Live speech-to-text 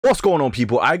What's going on,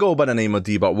 people? I go by the name of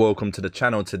D, but welcome to the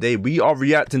channel. Today we are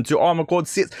reacting to Armored Core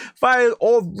 6 Fire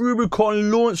of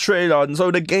Rubicon launch trailer, and so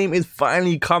the game is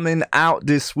finally coming out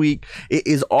this week. It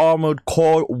is Armored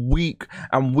Core week,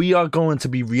 and we are going to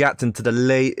be reacting to the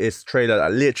latest trailer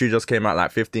that literally just came out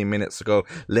like 15 minutes ago.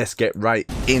 Let's get right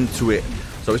into it.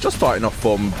 So it's just starting off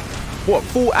from what,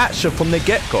 full action from the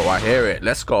get-go. I hear it.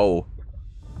 Let's go.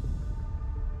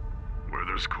 Where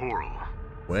there's coral,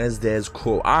 There's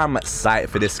cool. I'm excited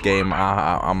for this game.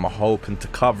 I'm hoping to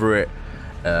cover it.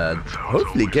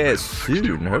 Hopefully get it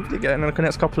soon. Hopefully get it in the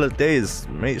next couple of days.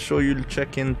 Make sure you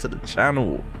check into the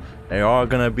channel. There are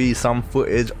gonna be some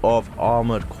footage of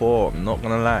Armored Core. I'm not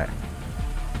gonna lie.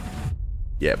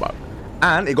 Yeah,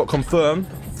 and it got confirmed.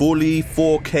 Fully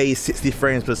 4K 60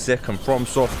 frames per second from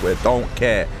software. Don't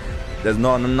care. There's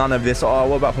none of this. Oh,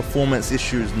 what about performance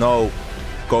issues? No.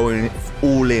 Going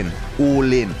all in.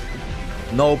 All in.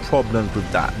 No problems with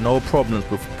that. No problems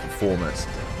with performance.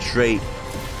 Straight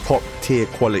top tier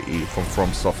quality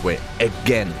from software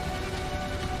again.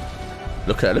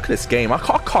 Look at this game. I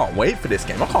can't wait for this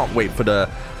game. I can't wait for the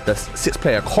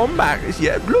 6-player combat.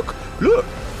 Yeah, look.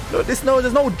 There's no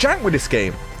jank with this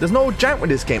game. There's no jank with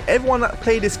this game. Everyone that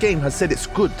played this game has said it's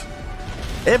good.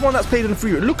 Everyone that's played in the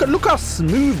free, look how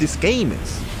smooth this game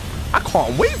is. I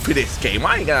can't wait for this game,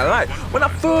 I ain't gonna lie. When I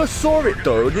first saw it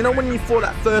though, you know, when you saw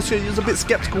that first game, you was a bit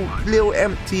skeptical, little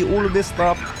empty, all of this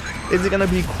stuff. Is it gonna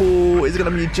be cool? Is it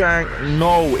gonna be jank?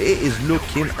 No, it is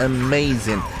looking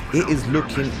amazing. It is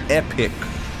looking epic.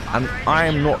 And I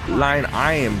am not lying,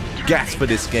 I am gassed for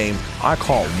this game. I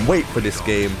can't wait for this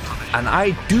game. And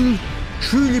I do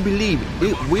truly believe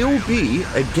it will be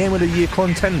a Game of the Year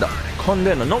contender.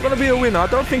 Not gonna be a winner. I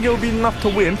don't think it'll be enough to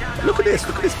win. Look at this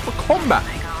for combat.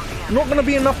 Not going to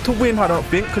be enough to win, I don't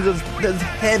think, because there's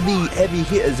heavy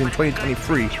hitters in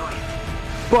 2023.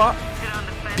 But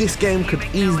this game could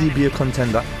easily be a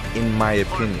contender, in my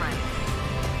opinion.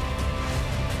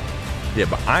 Yeah,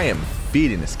 but I am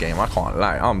feeling this game. I can't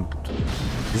lie.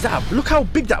 Look how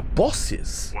big that boss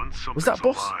is. Was that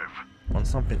boss? Once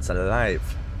something's alive.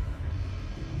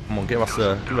 Come on, give us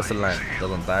a line.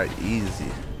 Doesn't die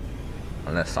easy,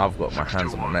 unless I've got my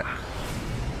hands on my neck.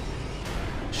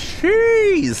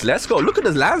 Jeez, let's go. Look at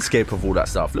the landscape of all that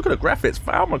stuff. Look at the graphics.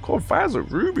 Armored Core Fires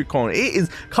of Rubicon. It is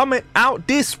coming out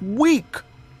this week,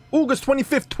 August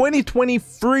 25th,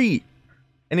 2023.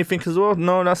 Anything as well?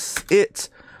 No, that's it.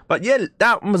 But yeah,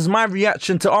 that was my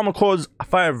reaction to Armored Core's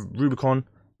Fire of Rubicon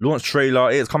launch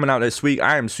trailer. It's coming out this week.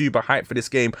 I am super hyped for this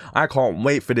game. I can't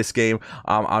wait for this game.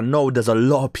 I know there's a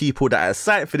lot of people that are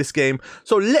excited for this game.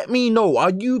 So let me know,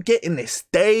 are you getting this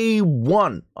day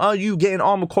one? Are you getting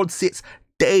Armored Core 6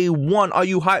 day one? Are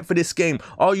you hyped for this game?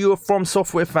 Are you a From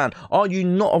Software fan? Are you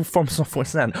not a From Software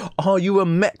fan? Are you a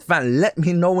mech fan? Let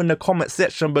me know in the comment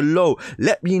section below.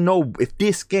 Let me know if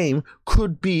this game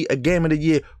could be a Game of the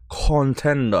Year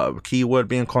contender. Keyword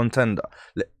being contender.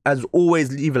 As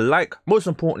always, leave a like. Most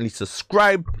importantly,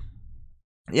 subscribe.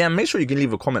 Yeah, make sure you can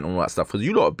leave a comment on all that stuff, because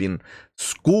you lot have been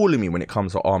schooling me when it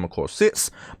comes to Armored Core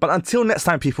 6. But until next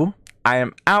time, people, I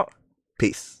am out.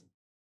 Peace.